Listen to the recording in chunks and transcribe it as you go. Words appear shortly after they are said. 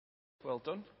Well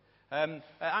done.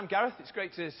 I'm Gareth. It's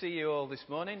great to see you all this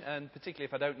morning, and particularly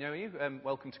if I don't know you,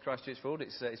 welcome to Christchurch Forward.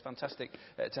 It's fantastic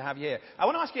to have you here. I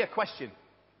want to ask you a question.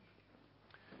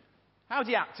 How do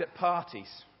you act at parties?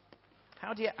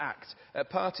 How do you act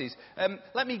at parties?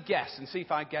 Let me guess and see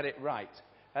if I get it right.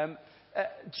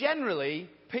 Generally,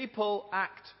 people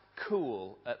act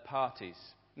cool at parties.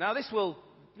 Now,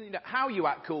 how you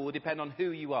act cool will depend on who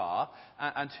you are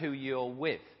and who you're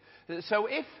with. So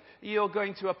if you're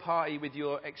going to a party with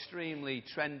your extremely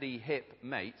trendy, hip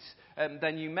mates,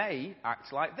 then you may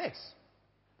act like this.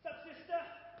 What's up, sister?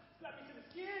 Slap me to the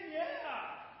skin, yeah!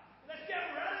 Let's get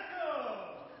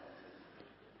radical!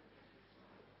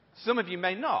 Some of you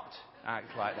may not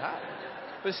act like that,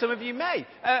 but some of you may.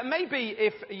 Maybe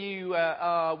if you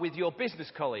are with your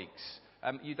business colleagues,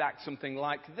 you'd act something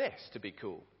like this to be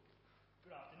cool.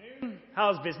 Good afternoon.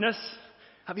 How's business?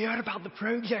 Have you heard about the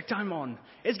project I'm on?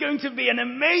 It's going to be an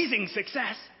amazing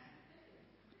success.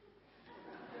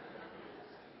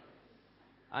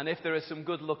 And if there are some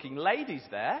good-looking ladies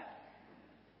there...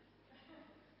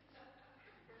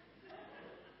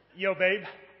 Yo, babe.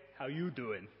 How you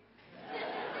doing?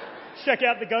 Check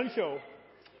out the gun show.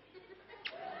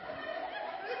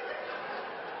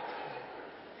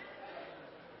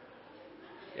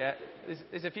 Yeah,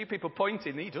 there's a few people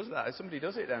pointing. He does that. Somebody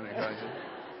does it down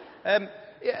there.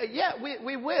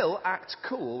 We will act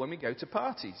cool when we go to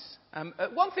parties.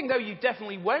 One thing, though, you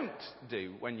definitely won't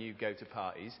do when you go to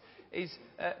parties is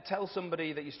tell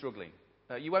somebody that you're struggling.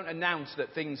 You won't announce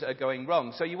that things are going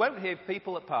wrong. So you won't hear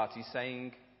people at parties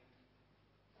saying...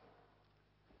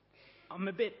 I'm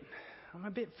a bit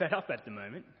fed up at the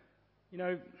moment. You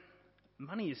know,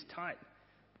 money is tight.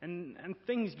 And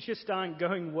things just aren't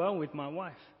going well with my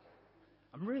wife.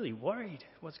 I'm really worried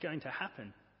what's going to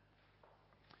happen.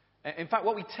 In fact,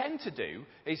 what we tend to do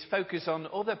is focus on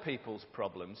other people's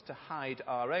problems to hide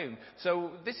our own.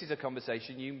 So this is a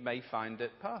conversation you may find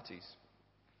at parties.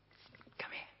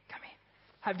 Come here.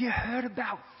 Have you heard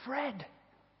about Fred?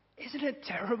 Isn't it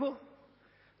terrible?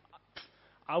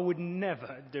 I would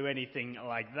never do anything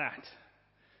like that.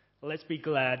 Let's be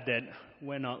glad that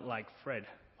we're not like Fred.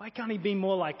 Why can't he be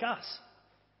more like us?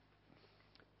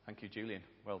 Thank you, Julian.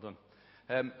 Well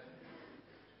done.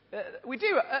 We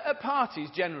do, at parties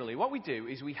generally, what we do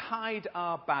is we hide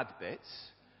our bad bits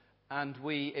and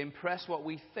we impress what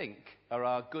we think are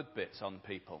our good bits on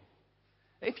people.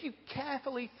 If you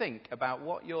carefully think about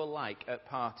what you're like at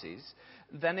parties,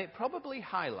 then it probably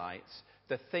highlights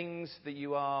the things that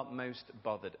you are most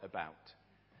bothered about.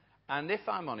 And if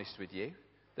I'm honest with you,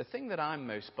 the thing that I'm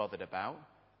most bothered about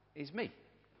is me.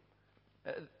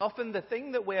 Often the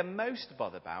thing that we're most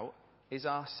bothered about is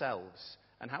ourselves.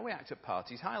 And how we act at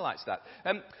parties highlights that.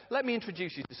 Let me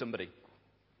introduce you to somebody.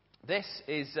 This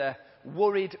is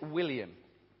Worried William.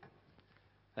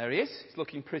 There he is. He's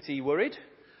looking pretty worried.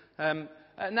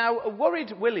 Now,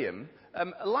 Worried William,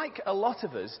 like a lot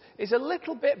of us, is a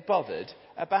little bit bothered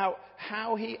about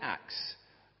how he acts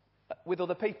with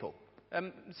other people.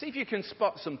 See if you can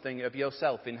spot something of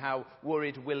yourself in how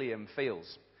Worried William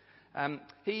feels.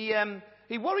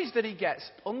 He worries that he gets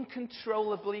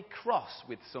uncontrollably cross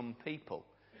with some people.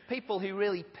 People who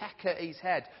really peck at his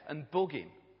head and bug him.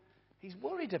 He's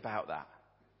worried about that.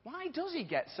 Why does he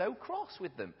get so cross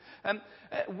with them?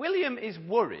 William is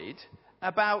worried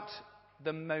about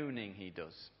the moaning he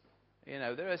does. You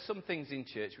know, there are some things in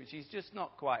church which he's just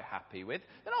not quite happy with.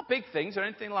 They're not big things or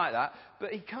anything like that,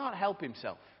 but he can't help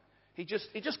himself. It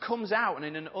just comes out and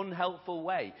in an unhelpful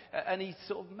way. And he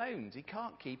sort of moans. He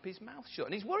can't keep his mouth shut.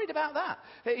 And he's worried about that.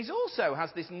 He also has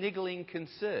this niggling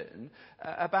concern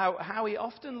about how he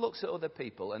often looks at other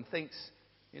people and thinks,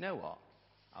 you know what?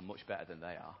 I'm much better than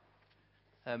they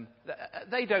are.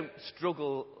 They don't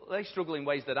struggle. They struggle in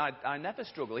ways that I never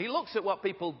struggle. He looks at what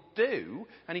people do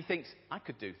and he thinks, I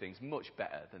could do things much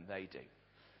better than they do.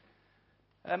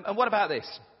 And what about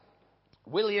this?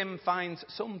 William finds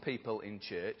some people in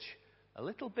church a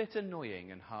little bit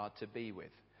annoying and hard to be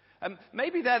with.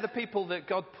 Maybe they're the people that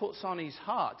God puts on his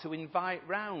heart to invite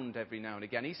round every now and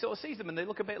again. He sort of sees them and they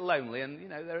look a bit lonely and, you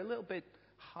know, they're a little bit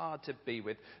hard to be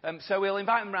with. So he'll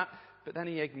invite them round, but then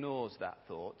he ignores that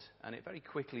thought and it very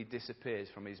quickly disappears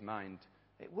from his mind.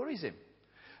 It worries him.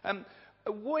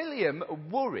 William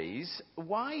worries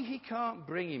why he can't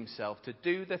bring himself to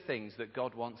do the things that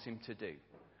God wants him to do.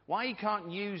 Why he can't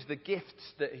use the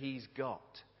gifts that he's got.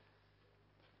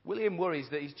 William worries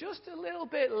that he's just a little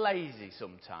bit lazy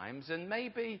sometimes and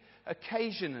maybe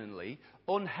occasionally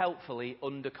unhelpfully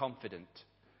underconfident.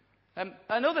 And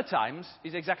other times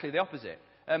he's exactly the opposite.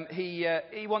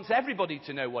 He wants everybody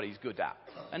to know what he's good at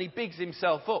and he bigs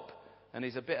himself up and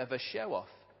he's a bit of a show-off.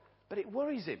 But it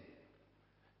worries him.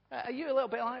 Are you a little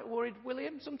bit like worried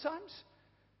William sometimes?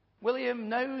 William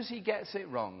knows he gets it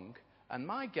wrong, and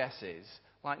my guess is,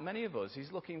 like many of us,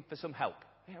 he's looking for some help.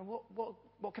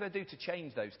 What can I do to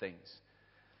change those things?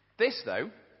 This, though,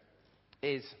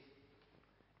 is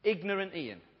ignorant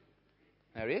Ian.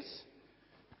 There he is.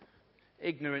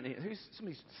 Ignorant Ian.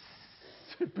 Somebody's...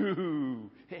 Boo!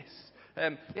 Hiss.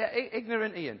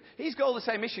 Ignorant Ian. He's got all the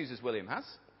same issues as William has.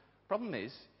 Problem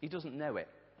is, he doesn't know it.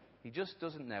 He just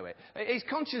doesn't know it. His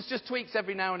conscience just tweaks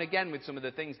every now and again with some of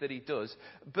the things that he does,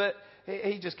 but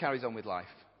he just carries on with life,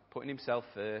 putting himself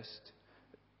first,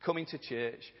 coming to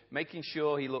church, making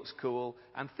sure he looks cool,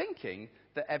 and thinking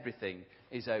that everything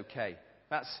is okay.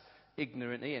 That's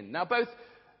ignorant Ian. Now, both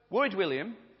worried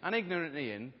William and ignorant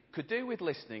Ian could do with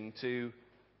listening to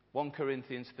 1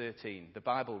 Corinthians 13, the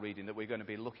Bible reading that we're going to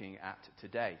be looking at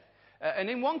today. And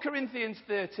in 1 Corinthians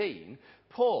 13,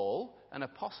 Paul, an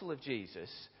apostle of Jesus,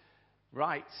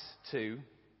 writes to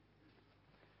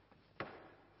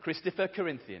Christopher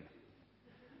Corinthian.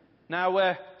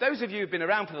 Now, those of you who've been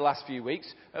around for the last few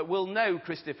weeks will know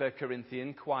Christopher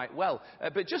Corinthian quite well.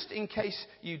 But just in case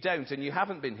you don't and you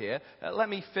haven't been here, let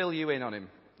me fill you in on him.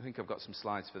 I think I've got some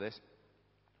slides for this.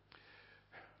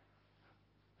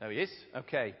 There he is.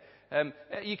 Okay.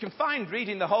 You can find,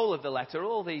 reading the whole of the letter,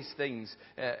 all these things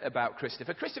about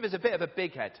Christopher. Christopher's a bit of a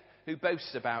big head who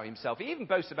boasts about himself. He even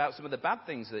boasts about some of the bad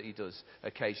things that he does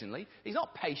occasionally. He's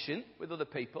not patient with other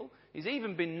people. He's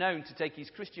even been known to take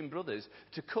his Christian brothers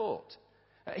to court.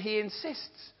 He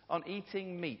insists on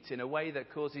eating meat in a way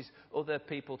that causes other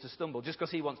people to stumble, just because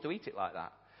he wants to eat it like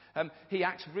that. He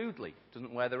acts rudely,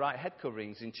 doesn't wear the right head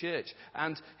coverings in church,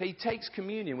 and he takes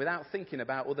communion without thinking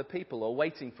about other people or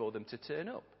waiting for them to turn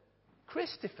up.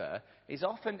 Christopher is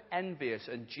often envious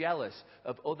and jealous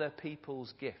of other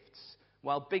people's gifts,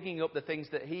 while bigging up the things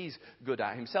that he's good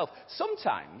at himself.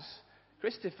 Sometimes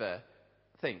Christopher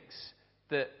thinks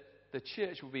that the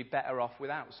church would be better off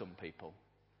without some people.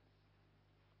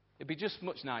 It'd be just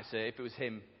much nicer if it was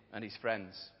him and his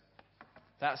friends.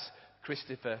 That's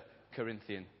Christopher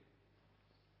Corinthian.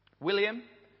 William,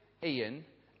 Ian,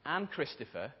 and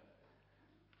Christopher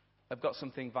have got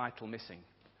something vital missing.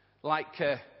 Like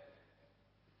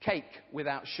cake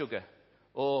without sugar,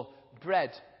 or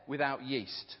bread without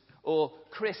yeast, or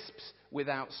crisps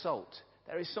without salt.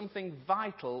 There is something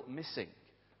vital missing.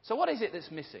 So what is it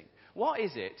that's missing? What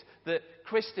is it that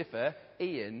Christopher,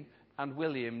 Ian, and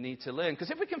William need to learn? Because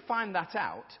if we can find that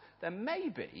out, then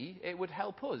maybe it would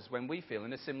help us when we feel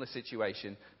in a similar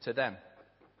situation to them.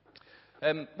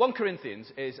 1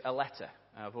 Corinthians is a letter.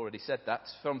 I've already said that.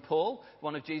 From Paul,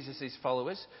 one of Jesus'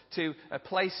 followers, to a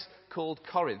place called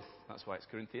Corinth. That's why it's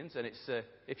Corinthians. And it's,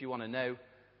 if you want to know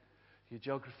your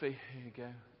geography, here you go.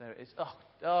 There it is.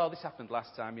 Oh, this happened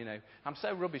last time, you know. I'm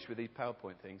so rubbish with these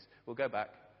PowerPoint things. We'll go back.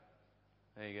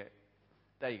 There you go.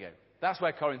 There you go. That's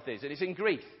where Corinth is. And it's in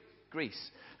Greece.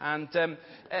 And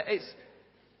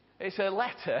it's a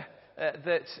letter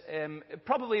that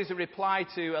probably is a reply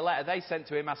to a letter they sent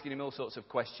to him asking him all sorts of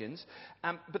questions.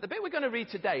 But the bit we're going to read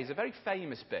today is a very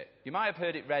famous bit. You might have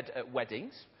heard it read at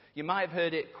weddings. You might have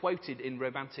heard it quoted in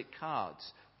romantic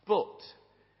cards. But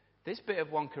this bit of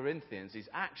 1 Corinthians is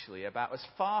actually about as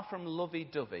far from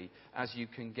lovey-dovey as you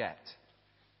can get.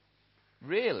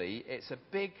 Really, it's a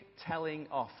big telling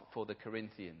off for the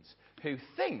Corinthians, who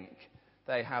think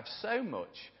they have so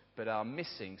much but are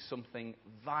missing something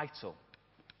vital.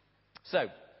 So,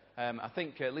 I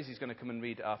think Lizzie's going to come and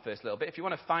read our first little bit. If you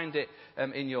want to find it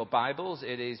in your Bibles,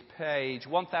 it is page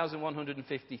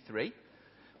 1153.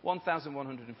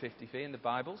 1153 in the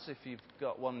Bibles, if you've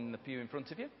got one in the pew in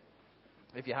front of you.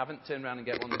 If you haven't, turn around and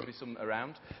get one. There'll be some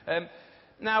around.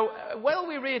 Now, while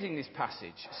we're reading this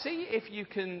passage, see if you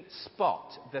can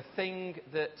spot the thing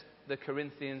that the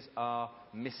Corinthians are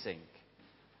missing.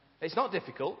 It's not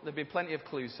difficult. There have been plenty of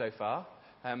clues so far.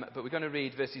 But we're going to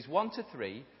read verses 1 to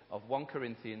 3 of 1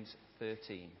 Corinthians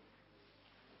 13.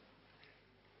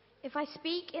 If I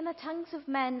speak in the tongues of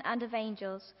men and of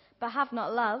angels, but have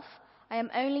not love, I am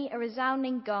only a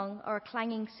resounding gong or a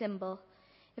clanging cymbal.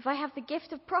 If I have the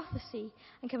gift of prophecy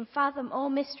and can fathom all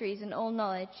mysteries and all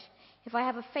knowledge, if I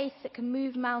have a faith that can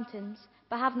move mountains,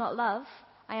 but have not love,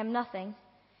 I am nothing.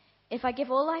 If I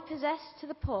give all I possess to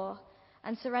the poor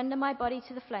and surrender my body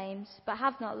to the flames, but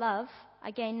have not love,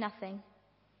 I gain nothing.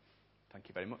 Thank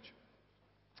you very much.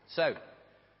 So,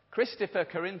 Christopher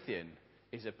Corinthian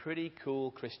is a pretty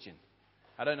cool Christian.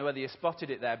 I don't know whether you spotted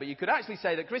it there, but you could actually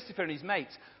say that Christopher and his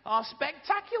mates are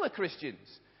spectacular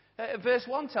Christians. Verse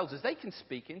 1 tells us they can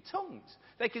speak in tongues.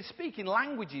 They can speak in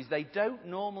languages they don't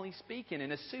normally speak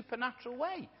in a supernatural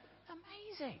way.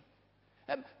 Amazing.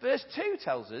 Verse 2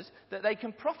 tells us that they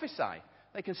can prophesy.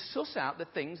 They can suss out the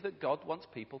things that God wants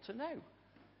people to know.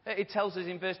 It tells us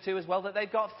in verse 2 as well that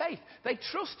they've got faith. They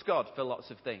trust God for lots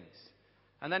of things.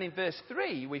 And then in verse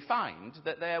 3, we find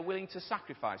that they are willing to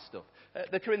sacrifice stuff.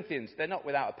 The Corinthians, they're not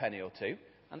without a penny or two,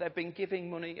 and they've been giving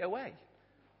money away.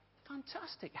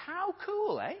 Fantastic. How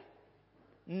cool, eh?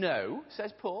 No,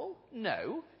 says Paul.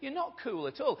 No, you're not cool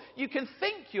at all. You can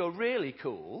think you're really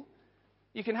cool.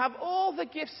 You can have all the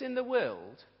gifts in the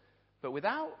world, but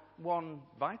without one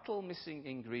vital missing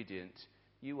ingredient,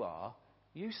 you are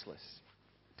useless.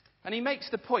 And he makes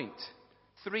the point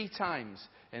 3 times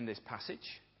in this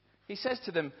passage. He says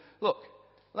to them, look,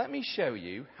 let me show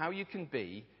you how you can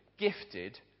be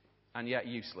gifted and yet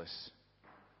useless.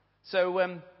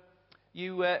 So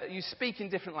you speak in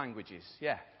different languages.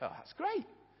 Yeah, oh, that's great.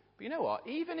 But you know what?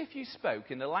 Even if you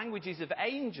spoke in the languages of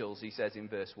angels, he says in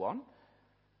verse 1,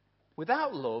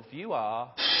 without love you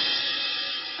are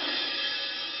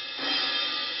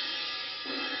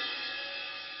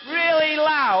really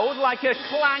loud, like a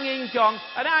clanging gong,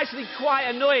 and actually quite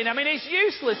annoying. I mean, it's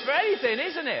useless for anything,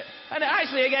 isn't it? And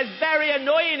actually, it gets very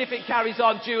annoying if it carries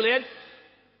on, Julian.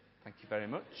 Thank you very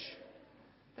much.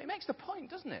 But it makes the point,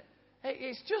 doesn't it?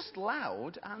 It's just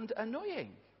loud and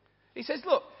annoying. He says,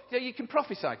 look, you can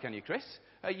prophesy, can you, Chris?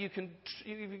 You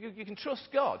can trust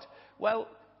God. Well,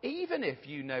 even if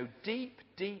you know deep,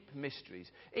 deep mysteries,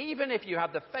 even if you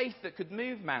have the faith that could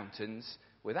move mountains,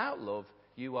 without love,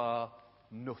 you are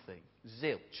nothing.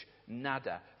 Zilch.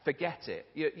 Nada. Forget it.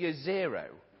 You're zero.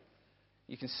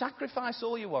 You can sacrifice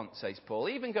all you want, says Paul,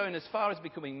 even going as far as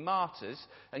becoming martyrs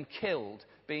and killed,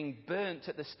 being burnt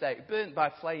at the stake, burnt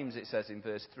by flames, it says in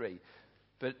verse 3.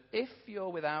 But if you're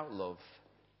without love,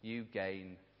 you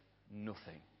gain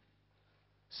nothing.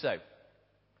 So,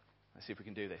 let's see if we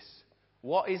can do this.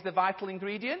 What is the vital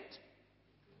ingredient?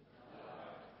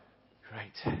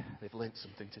 Great. They've learnt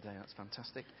something today. That's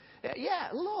fantastic. Yeah,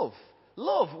 love.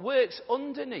 Love works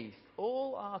underneath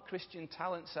all our Christian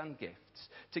talents and gifts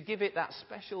to give it that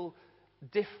special,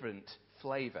 different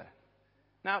flavour.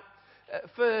 Now,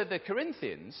 for the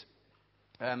Corinthians,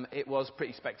 it was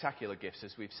pretty spectacular gifts,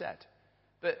 as we've said.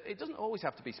 But it doesn't always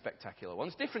have to be spectacular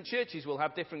ones. Different churches will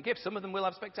have different gifts. Some of them will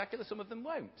have spectacular, some of them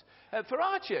won't. For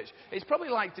our church, it's probably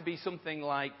like to be something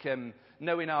like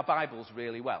knowing our Bibles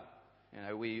really well. You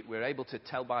know, we're able to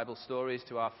tell Bible stories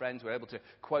to our friends. We're able to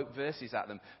quote verses at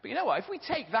them. But you know what? If we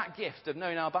take that gift of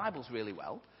knowing our Bibles really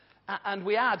well and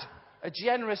we add a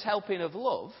generous helping of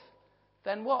love,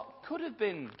 then what could have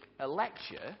been a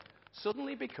lecture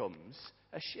suddenly becomes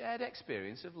a shared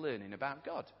experience of learning about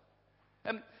God.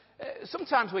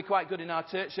 Sometimes we're quite good in our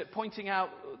church at pointing out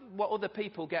what other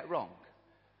people get wrong.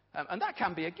 And that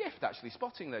can be a gift, actually,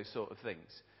 spotting those sort of things.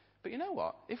 But you know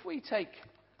what? If we take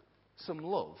some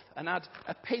love and add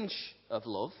a pinch of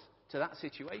love to that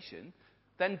situation,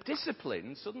 then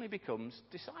discipline suddenly becomes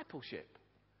discipleship.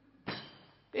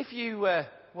 If you,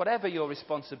 whatever your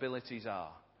responsibilities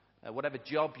are, whatever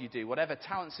job you do, whatever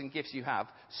talents and gifts you have,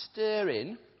 stir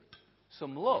in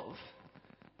some love,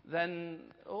 then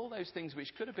all those things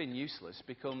which could have been useless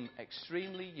become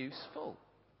extremely useful.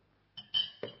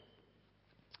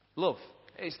 Love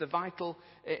is the vital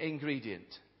ingredient.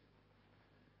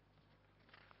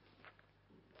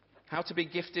 How to be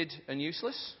gifted and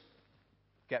useless?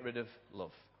 Get rid of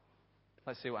love.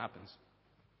 Let's see what happens.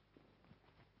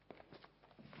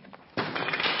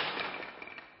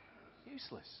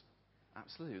 Useless.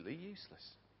 Absolutely useless.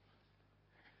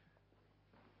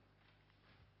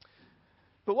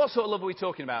 But what sort of love are we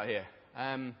talking about here?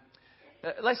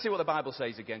 Let's see what the Bible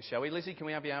says again, shall we? Lizzie, can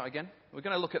we have you out again? We're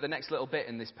going to look at the next little bit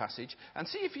in this passage and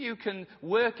see if you can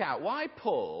work out why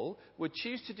Paul would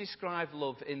choose to describe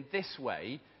love in this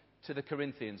way to the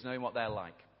Corinthians, knowing what they're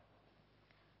like.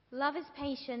 Love is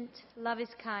patient, love is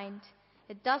kind.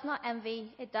 It does not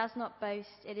envy, it does not boast,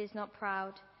 it is not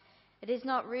proud. It is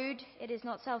not rude, it is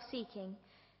not self-seeking.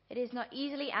 It is not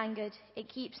easily angered, it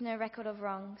keeps no record of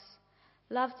wrongs.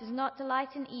 Love does not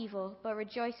delight in evil, but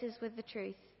rejoices with the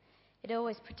truth. It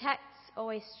always protects,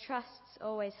 always trusts,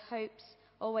 always hopes,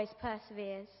 always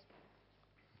perseveres.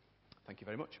 Thank you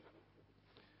very much.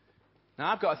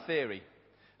 Now, I've got a theory.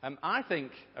 I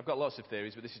think, I've got lots of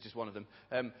theories, but this is just one of them.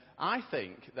 I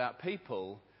think that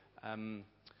people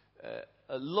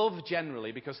love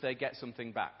generally because they get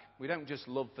something back. We don't just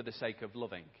love for the sake of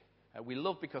loving. We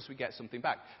love because we get something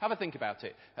back. Have a think about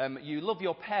it. You love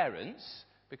your parents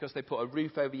because they put a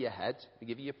roof over your head, they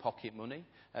give you your pocket money,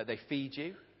 they feed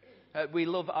you. We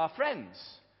love our friends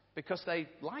because they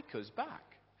like us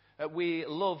back. We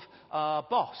love our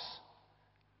boss.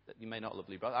 You may not love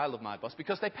your boss. I love my boss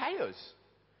because they pay us.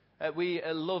 We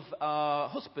love our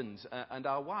husbands and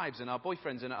our wives and our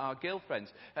boyfriends and our girlfriends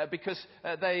because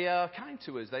they are kind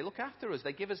to us. They look after us.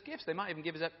 They give us gifts. They might even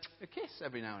give us a kiss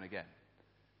every now and again.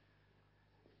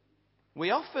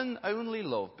 We often only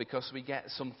love because we get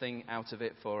something out of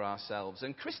it for ourselves.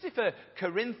 And Christopher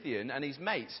Corinthian and his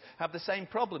mates have the same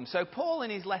problem. So Paul in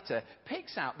his letter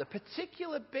picks out the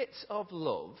particular bits of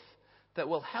love that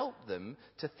will help them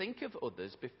to think of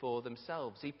others before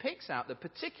themselves. He picks out the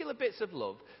particular bits of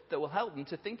love that will help them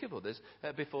to think of others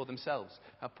before themselves.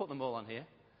 I've put them all on here.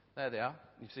 There they are.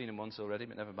 You've seen them once already,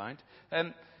 but never mind.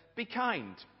 Be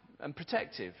kind and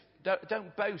protective.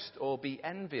 Don't boast or be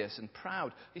envious and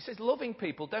proud. He says loving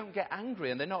people don't get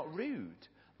angry and they're not rude.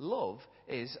 Love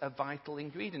is a vital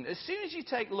ingredient. As soon as you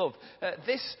take love,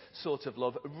 this sort of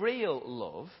love, real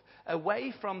love,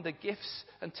 away from the gifts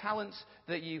and talents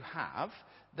that you have,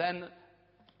 then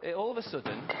it all of a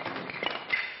sudden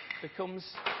becomes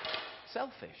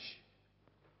selfish.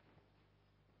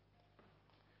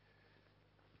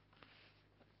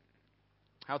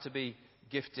 How to be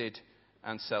gifted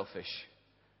and selfish.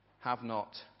 Have not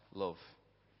love.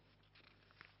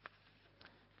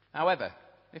 However,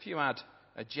 if you add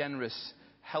a generous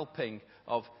helping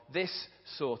of this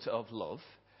sort of love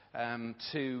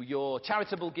to your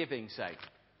charitable giving, say,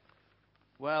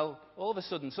 well, all of a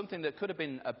sudden something that could have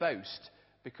been a boast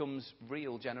becomes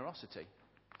real generosity.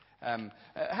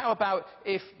 How about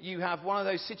if you have one of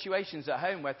those situations at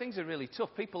home where things are really tough,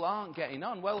 people aren't getting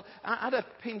on? Well, add a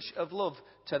pinch of love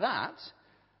to that,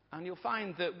 and you'll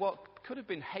find that what could have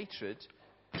been hatred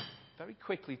very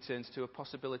quickly turns to a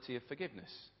possibility of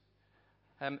forgiveness.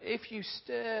 If you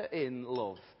stir in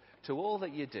love to all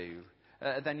that you do,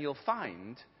 then you'll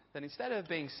find that instead of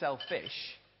being selfish,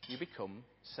 you become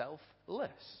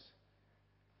selfless.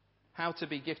 How to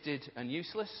be gifted and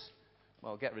useless?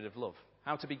 Well, get rid of love.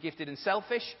 How to be gifted and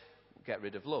selfish? Get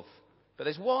rid of love. But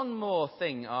there's one more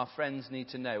thing our friends need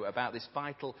to know about this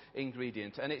vital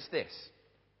ingredient, and it's this.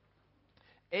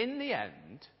 In the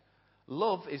end,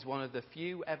 love is one of the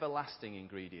few everlasting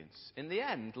ingredients. In the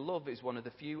end, love is one of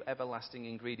the few everlasting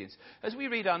ingredients. As we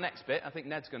read our next bit, I think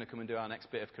Ned's going to come and do our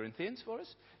next bit of Corinthians for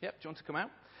us. Yep, do you want to come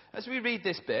out? As we read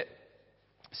this bit,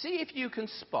 see if you can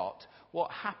spot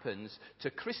what happens to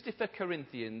Christopher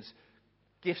Corinthian's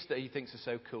gifts that he thinks are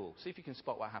so cool. See if you can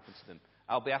spot what happens to them.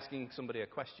 I'll be asking somebody a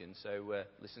question, so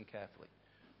listen carefully.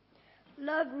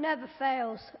 Love never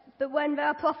fails, but when there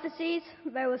are prophecies,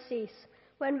 they will cease.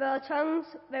 When there are tongues,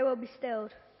 they will be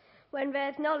stilled. When there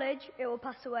is knowledge, it will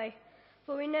pass away.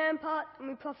 For we know in part and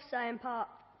we prophesy in part.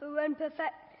 But when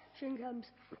perfection comes,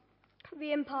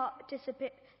 the imperfect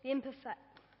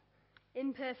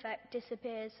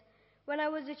disappears. When I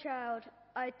was a child,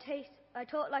 I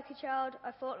taught like a child,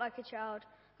 I thought like a child,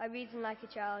 I reasoned like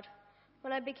a child.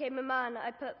 When I became a man,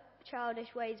 I put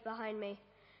childish ways behind me.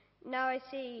 Now I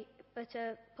see but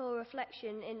a poor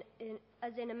reflection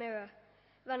as in a mirror.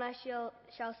 Then I shall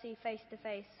see face to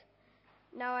face.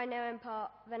 Now I know in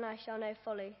part, then I shall know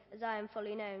fully, as I am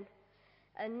fully known.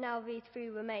 And now these three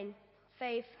remain,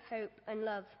 faith, hope, and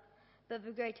love. But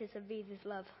the greatest of these is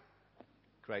love.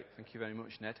 Great, thank you very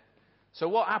much, Ned. So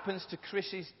what happens to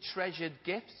Chris's treasured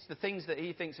gifts, the things that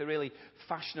he thinks are really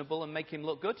fashionable and make him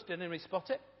look good? Did anybody spot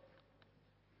it?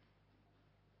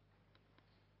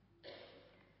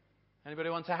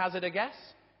 Anybody want to hazard a guess?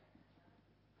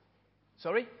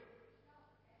 Sorry?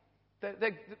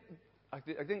 I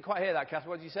didn't quite hear that, Kath.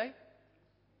 What did you say?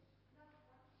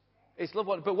 It's love.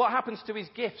 But what happens to his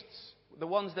gifts? The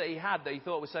ones that he had that he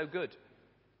thought were so good?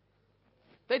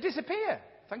 They disappear.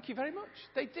 Thank you very much.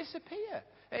 They disappear.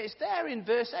 It's there in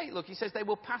verse 8. Look, he says they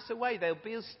will pass away. They'll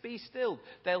be stilled.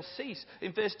 They'll cease.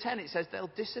 In verse 10 it says they'll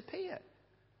disappear.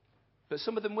 But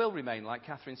some of them will remain, like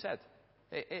Catherine said.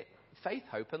 Faith,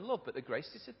 hope, and love. But the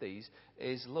greatest of these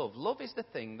is love. Love is the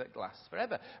thing that lasts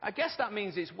forever. I guess that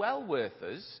means it's well worth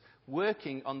us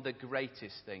working on the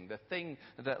greatest thing, the thing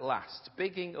that lasts,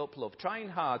 bigging up love, trying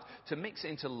hard to mix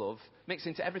into love, mix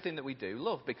into everything that we do,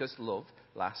 love, because love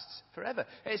lasts forever.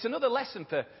 It's another lesson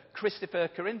for Christopher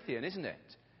Corinthian, isn't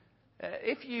it?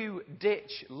 If you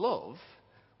ditch love,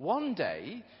 one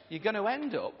day you're going to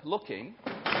end up looking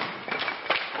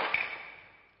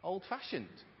old-fashioned.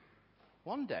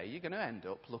 One day you're going to end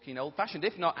up looking old-fashioned,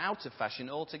 if not out of fashion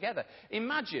altogether.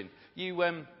 Imagine you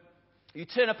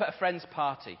turn up at a friend's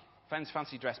party, friend's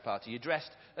fancy dress party. You're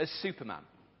dressed as Superman.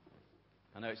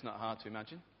 I know it's not hard to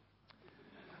imagine.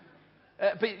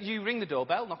 But you ring the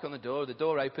doorbell, knock on the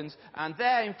door opens, and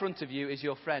there in front of you is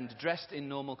your friend dressed in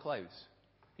normal clothes.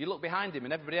 You look behind him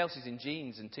and everybody else is in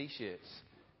jeans and T-shirts.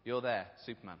 You're there,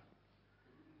 Superman.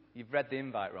 You've read the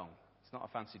invite wrong. It's not a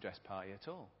fancy dress party at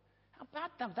all. How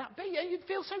bad would that be? You'd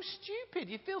feel so stupid.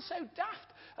 You'd feel so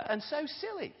daft and so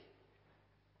silly.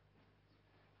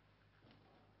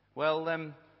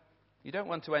 Well, you don't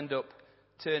want to end up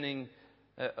turning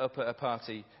up at a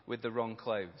party with the wrong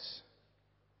clothes.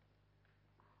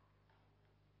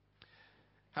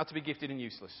 How to be gifted and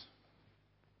useless.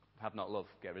 Have not love.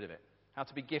 Get rid of it. How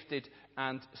to be gifted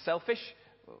and selfish.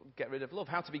 Get rid of love.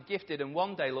 How to be gifted and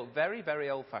one day look very,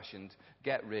 very old-fashioned.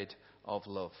 Get rid of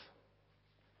love.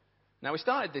 Now, we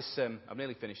started this... I'm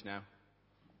nearly finished now.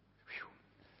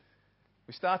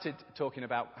 We started talking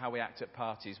about how we act at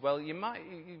parties. Well, you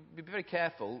be very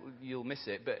careful, you'll miss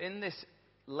it. But in this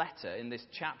letter, in this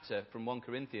chapter from 1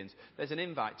 Corinthians, there's an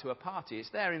invite to a party.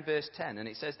 It's there in verse 10, and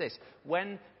it says this: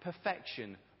 when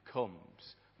perfection comes.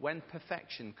 When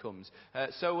perfection comes.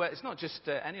 So it's not just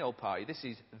any old party. This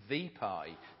is the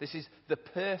party. This is the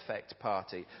perfect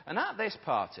party. And at this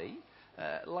party...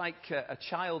 like a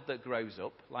child that grows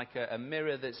up, like a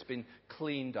mirror that's been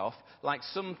cleaned off, like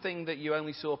something that you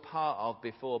only saw part of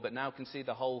before but now can see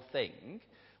the whole thing,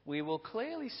 we will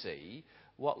clearly see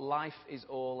what life is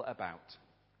all about.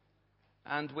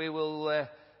 And we will,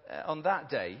 on that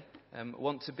day,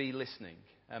 want to be listening.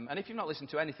 And if you've not listened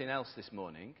to anything else this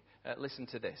morning, listen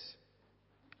to this.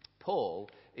 Paul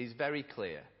is very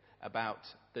clear about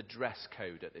the dress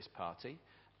code at this party.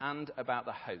 And about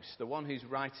the host, the one who's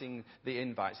writing the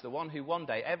invites, the one who one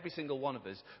day every single one of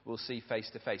us will see face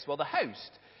to face. Well, the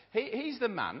host, he's the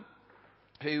man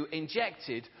who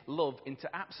injected love into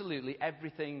absolutely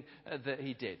everything that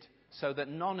he did, so that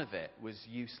none of it was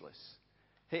useless.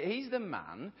 He's the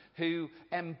man who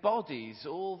embodies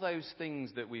all those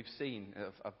things that we've seen.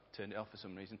 I've turned it off for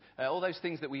some reason. All those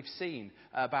things that we've seen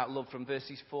about love from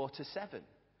verses 4 to 7.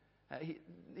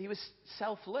 He was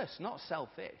selfless, not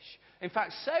selfish. In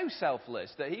fact, so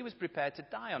selfless that he was prepared to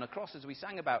die on a cross, as we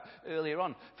sang about earlier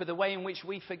on, for the way in which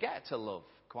we forget to love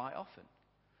quite often.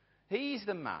 He's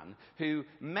the man who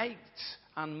makes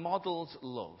and models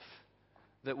love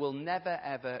that will never,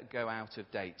 ever go out of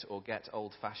date or get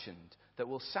old-fashioned, that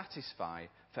will satisfy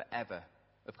forever.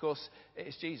 Of course,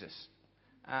 it's Jesus.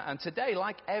 And today,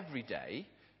 like every day,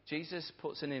 Jesus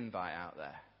puts an invite out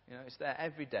there. You know, it's there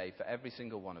every day for every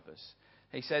single one of us.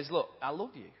 He says, look, I love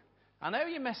you. I know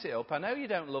you mess it up. I know you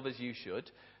don't love as you should.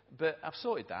 But I've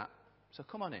sorted that. So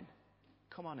come on in.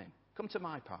 Come on in. Come to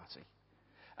my party.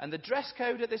 And the dress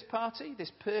code at this party,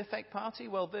 this perfect party,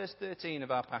 well, verse 13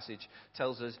 of our passage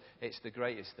tells us it's the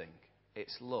greatest thing.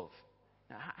 It's love.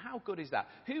 Now, how good is that?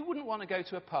 Who wouldn't want to go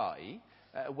to a party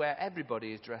where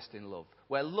everybody is dressed in love,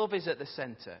 where love is at the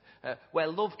centre, where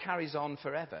love carries on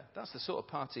forever? That's the sort of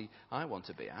party I want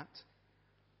to be at.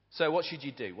 So what should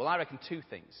you do? Well, I reckon two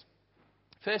things.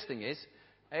 First thing is,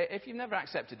 if you've never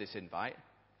accepted this invite,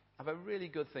 have a really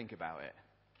good think about it.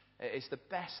 It's the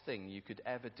best thing you could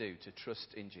ever do to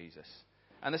trust in Jesus.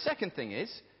 And the second thing is,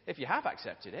 if you have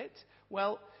accepted it,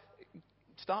 well,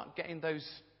 start getting those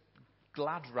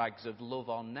glad rags of love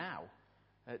on now.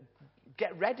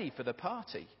 Get ready for the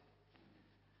party.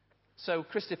 So,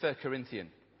 Christopher Corinthian,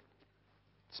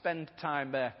 spend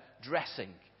time dressing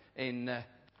in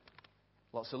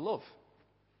lots of love.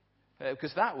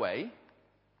 Because that way,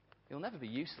 you'll never be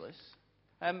useless.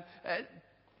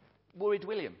 Worried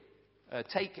William,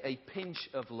 take a pinch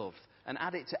of love and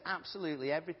add it to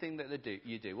absolutely everything that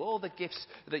you do, all the gifts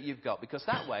that you've got, because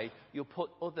that way you'll put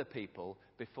other people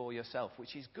before yourself,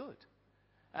 which is good.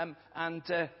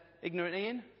 Ignorant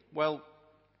Ian, well,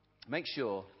 make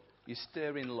sure you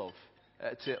stir in love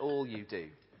to all you do,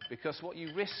 because what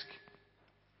you risk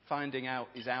finding out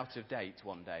is out of date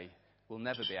one day will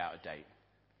never be out of date.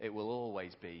 It will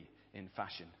always be in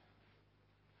fashion.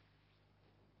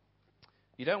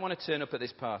 You don't want to turn up at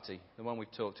this party, the one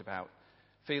we've talked about,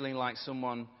 feeling like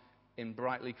someone in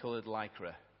brightly coloured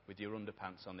lycra with your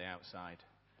underpants on the outside,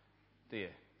 do you?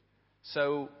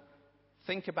 So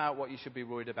think about what you should be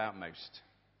worried about most.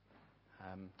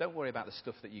 Don't worry about the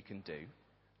stuff that you can do.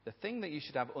 The thing that you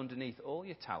should have underneath all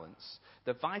your talents,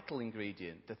 the vital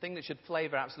ingredient, the thing that should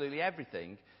flavour absolutely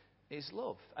everything, is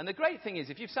love. And the great thing is,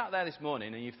 if you've sat there this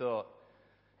morning and you've thought,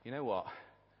 you know what,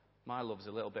 my love's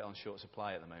a little bit on short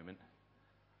supply at the moment.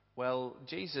 Well,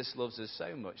 Jesus loves us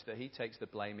so much that he takes the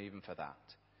blame even for that.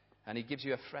 And he gives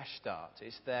you a fresh start.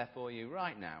 It's there for you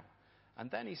right now. And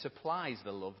then he supplies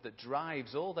the love that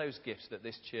drives all those gifts that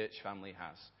this church family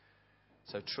has.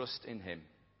 So trust in him.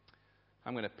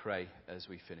 I'm going to pray as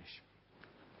we finish.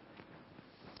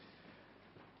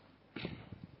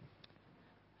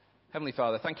 Heavenly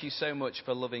Father, thank you so much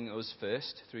for loving us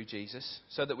first through Jesus,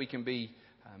 so that we can be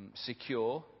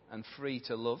secure and free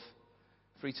to love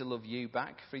you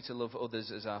back, free to love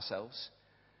others as ourselves.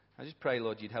 I just pray,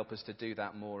 Lord, you'd help us to do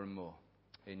that more and more.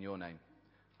 In your name.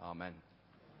 Amen.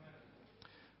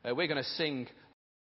 We're going to sing